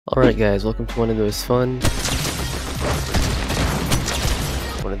Alright guys, welcome to one of the most fun,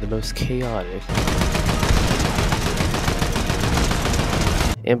 one of the most chaotic,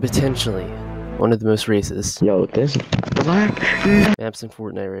 and potentially one of the most racist this black maps in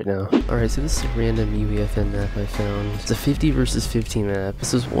Fortnite right now. Alright, so this is a random UBFN map I found. It's a 50 versus 15 map.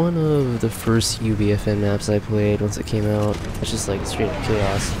 This was one of the first UBFN maps I played once it came out. It's just like straight up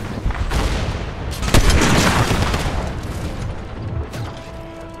chaos.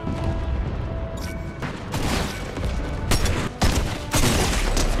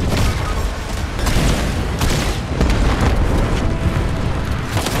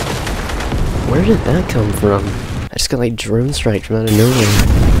 Where did that come from? I just got like drone striked from out of nowhere.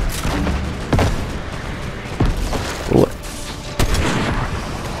 What?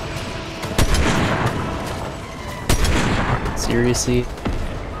 Seriously?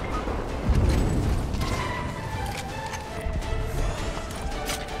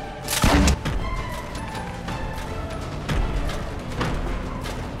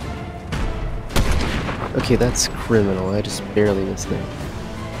 Okay, that's criminal. I just barely missed it.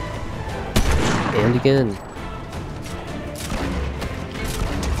 And again.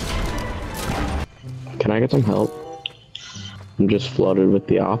 Can I get some help? I'm just flooded with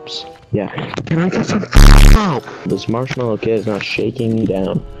the ops. Yeah. Can I get some help? This marshmallow kid is not shaking me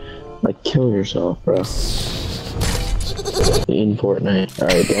down. Like, kill yourself, bro. In Fortnite.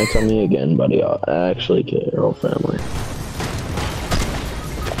 Alright, dance on me again, buddy. I'll actually kill your whole family.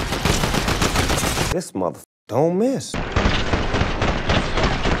 This motherfucker don't miss.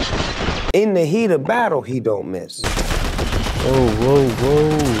 In the heat of battle, he don't miss. Whoa, whoa, whoa,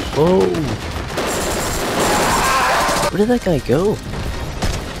 whoa. Where did that guy go?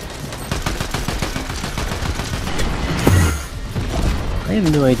 I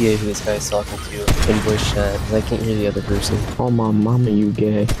have no idea who this guy's talking to in voice chat, because I can't hear the other person. Oh my mama, you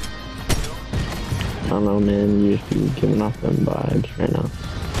gay. I don't know, man. You just be giving off them vibes right now.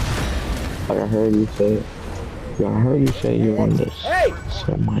 Like I heard you say it. I heard you say you want this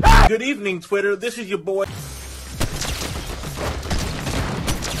so much. Good evening, Twitter. This is your boy.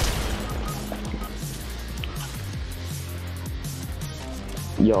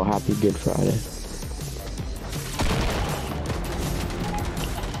 Yo, happy Good Friday.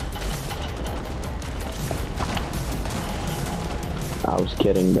 I was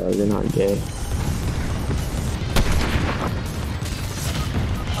kidding, bro. You're not gay.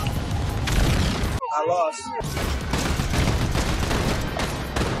 I lost.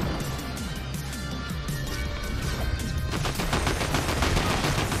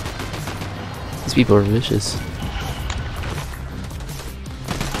 These people are vicious.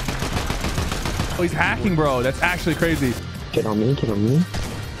 Oh, he's hacking, bro. That's actually crazy. Get on me, get on me.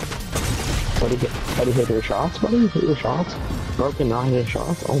 Buddy, hit your shots, buddy. Hit your shots. Broken, not hit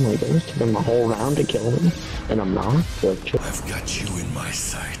shots. Oh my goodness, took him a whole round to kill him. And I'm not. So I've got you in my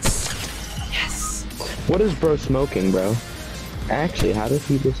sights. Yes! what is bro smoking, bro? Actually, how did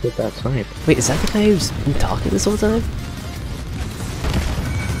he just get that snipe? Wait, is that the guy who's been talking this whole time?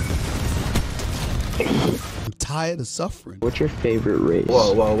 I'm tired of suffering. What's your favorite race?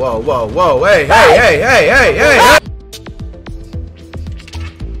 Whoa, whoa, whoa, whoa, whoa. Hey, hey, hey, hey, hey, hey, hey.